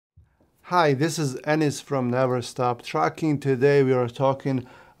Hi, this is Enis from Never Stop Trucking. Today we are talking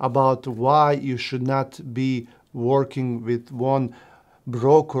about why you should not be working with one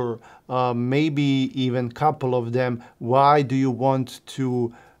broker, maybe even couple of them. Why do you want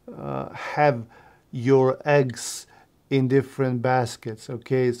to have your eggs in different baskets?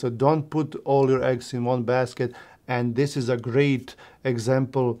 Okay, so don't put all your eggs in one basket. And this is a great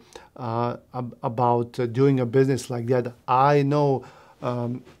example about doing a business like that. I know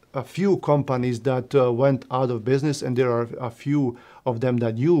a few companies that went out of business, and there are a few of them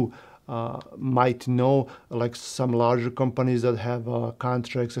that you might know, like some larger companies that have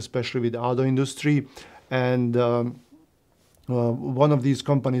contracts, especially with the auto industry. And one of these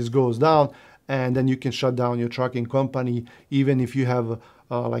companies goes down, and then you can shut down your trucking company, even if you have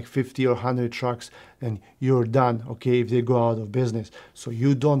like 50 or 100 trucks, and you're done, okay, if they go out of business. So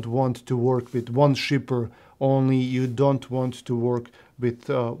you don't want to work with one shipper only. You don't want to work with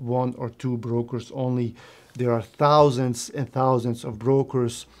one or two brokers only. There are thousands and thousands of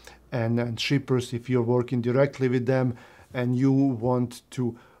brokers and shippers if you're working directly with them, and you want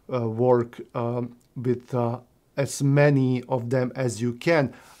to work with as many of them as you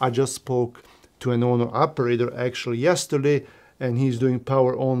can. I just spoke to an owner-operator actually yesterday, and he's doing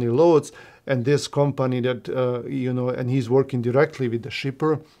power-only loads, and this company that, and he's working directly with the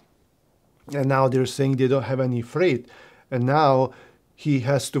shipper, and now they're saying they don't have any freight, and now he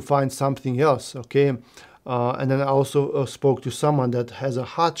has to find something else, okay? And then I also spoke to someone that has a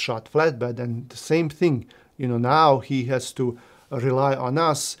hotshot flatbed, and the same thing, now he has to rely on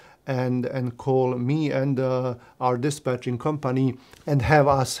us and call me and our dispatching company and have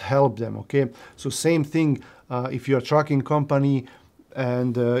us help them, okay? So same thing, if you're a trucking company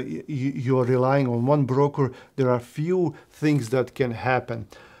and you're relying on one broker, there are few things that can happen.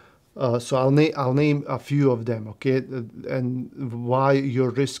 So I'll name a few of them, okay, and why you're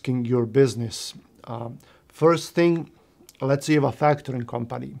risking your business. First thing, let's say you have a factoring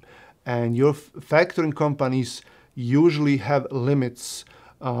company, and your factoring companies usually have limits,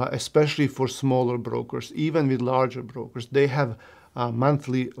 especially for smaller brokers. Even with larger brokers, they have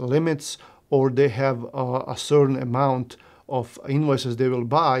monthly limits, or they have a certain amount of invoices they will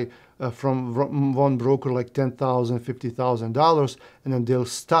buy from one broker, like $10,000, $50,000, and then they'll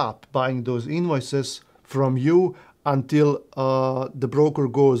stop buying those invoices from you until the broker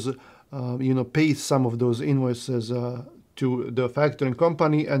goes, pays some of those invoices to the factoring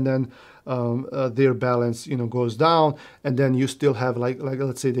company, and then their balance, goes down, and then you still have like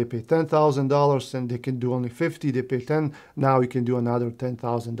let's say they pay $10,000 and they can do only 50, they pay 10, now you can do another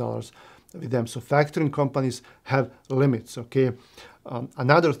 $10,000 with them. So factoring companies have limits, okay?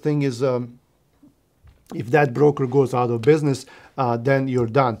 Another thing is if that broker goes out of business, then you're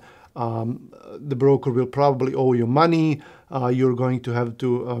done. The broker will probably owe you money. You're going to have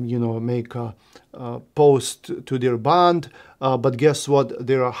to, make a post to their bond. But guess what?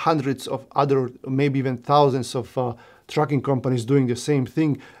 There are hundreds of other, maybe even thousands of trucking companies doing the same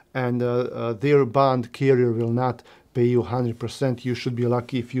thing, and their bond carrier will not pay you 100%. You should be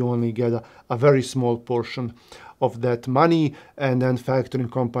lucky if you only get a very small portion of that money. And then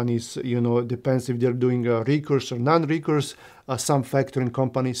factoring companies, depends if they're doing recourse or non-recourse. Some factoring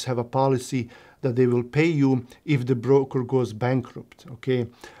companies have a policy that they will pay you if the broker goes bankrupt, okay?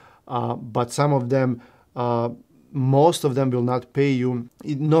 But some of them, most of them will not pay you,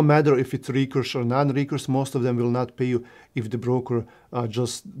 no matter if it's recourse or non-recourse. Most of them will not pay you if the broker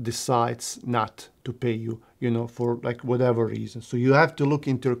just decides not to pay you, for like whatever reason. So you have to look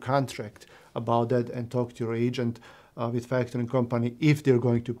into your contract about that and talk to your agent with factoring company if they're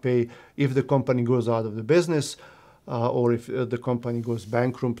going to pay, if the company goes out of the business, or if the company goes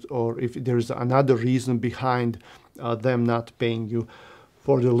bankrupt, or if there is another reason behind them not paying you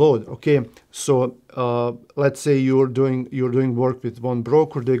for the load, okay? So let's say you're doing work with one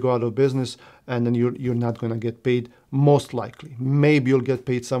broker, they go out of business, and then you're not going to get paid, most likely. Maybe you'll get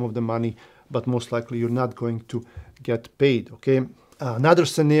paid some of the money, but most likely you're not going to get paid, okay? Another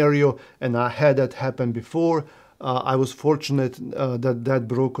scenario, and I had that happen before. I was fortunate that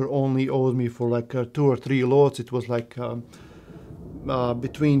broker only owed me for like 2 or 3 loads. It was like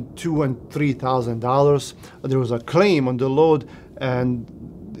between $2,000 and $3,000. There was a claim on the load, and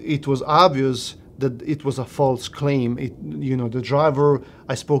it was obvious that it was a false claim. The driver,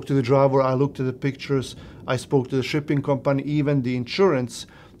 I spoke to the driver, I looked at the pictures, I spoke to the shipping company, even the insurance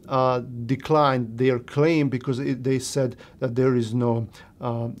declined their claim because they said that there is no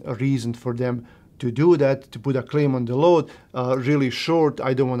reason for them to do that, to put a claim on the load. Really short,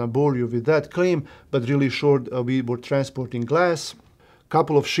 I don't want to bore you with that claim, but really short, we were transporting glass.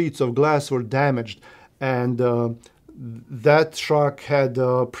 Couple of sheets of glass were damaged, and that truck had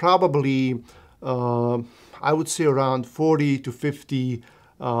probably, I would say, around 40 to 50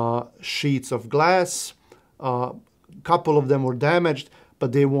 sheets of glass. A couple of them were damaged,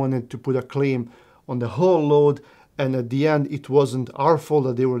 but they wanted to put a claim on the whole load. And at the end, it wasn't our fault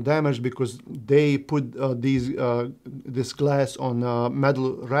that they were damaged, because they put this glass on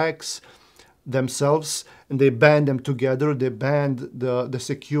metal racks themselves, and they band them together. They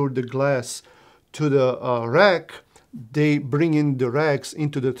secured the glass to the rack. They bring in the racks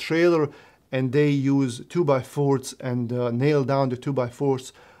into the trailer, and they use 2x4s and nail down the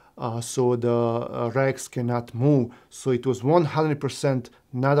 2x4s so the racks cannot move. So it was 100%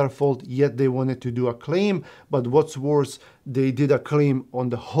 not our fault, yet they wanted to do a claim. But what's worse, they did a claim on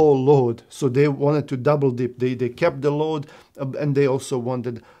the whole load. So they wanted to double dip. They kept the load, and they also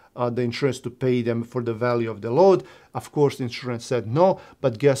wanted the insurance to pay them for the value of the load. Of course, the insurance said no,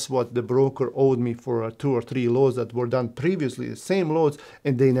 but guess what? The broker owed me for 2 or 3 loads that were done previously, the same loads,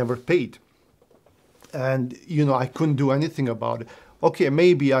 and they never paid. And, I couldn't do anything about it. Okay,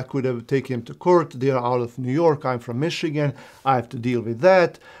 maybe I could have taken him to court. They're out of New York. I'm from Michigan. I have to deal with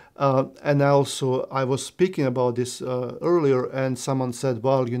that. And I was speaking about this earlier, and someone said,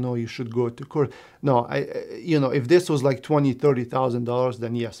 well, you should go to court. No, if this was like $20,000, $30,000,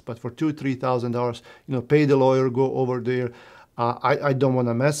 then yes. But for $2,000, $3,000, pay the lawyer, go over there. I don't want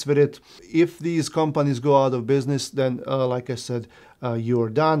to mess with it. If these companies go out of business, then like I said, you're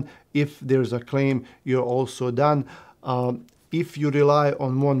done. If there's a claim, you're also done. If you rely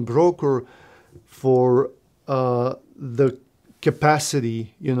on one broker for the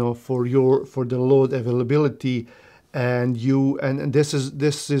capacity, for the load availability, and this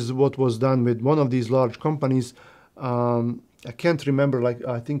is what was done with one of these large companies. I can't remember,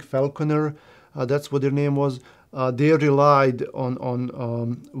 I think Falconer, that's what their name was. They relied on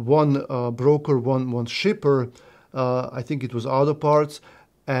one broker, one shipper. I think it was Auto Parts.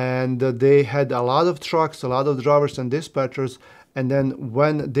 And they had a lot of trucks, a lot of drivers and dispatchers. And then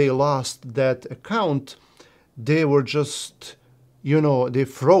when they lost that account, they were just, they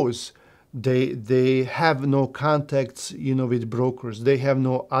froze. They have no contacts, with brokers. They have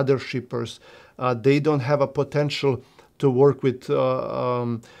no other shippers. They don't have a potential to work with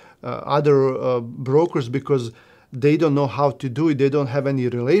other brokers, because they don't know how to do it. They don't have any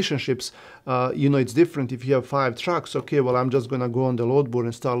relationships. It's different if you have 5 trucks. Okay, well, I'm just going to go on the load board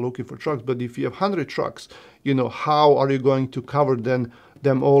and start looking for trucks. But if you have 100 trucks, how are you going to cover them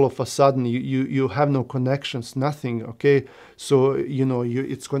all of a sudden? You have no connections, nothing, okay? So,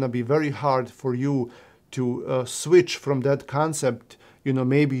 it's going to be very hard for you to switch from that concept.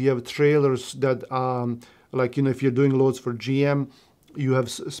 Maybe you have trailers that, if you're doing loads for GM, you have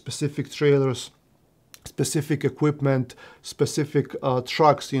specific trailers, specific equipment, specific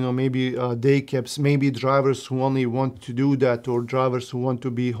trucks, maybe day cabs, maybe drivers who only want to do that, or drivers who want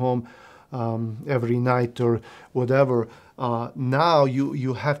to be home every night or whatever. Now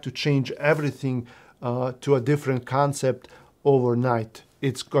you have to change everything to a different concept overnight.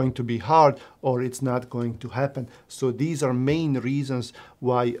 It's going to be hard, or it's not going to happen. So these are main reasons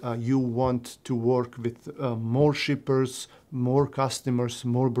why you want to work with more shippers, more customers,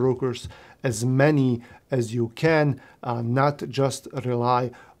 more brokers, as many as you can, not just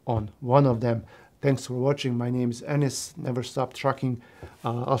rely on one of them. Thanks for watching. My name is Enis. Never stop trucking.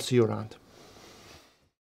 I'll see you around.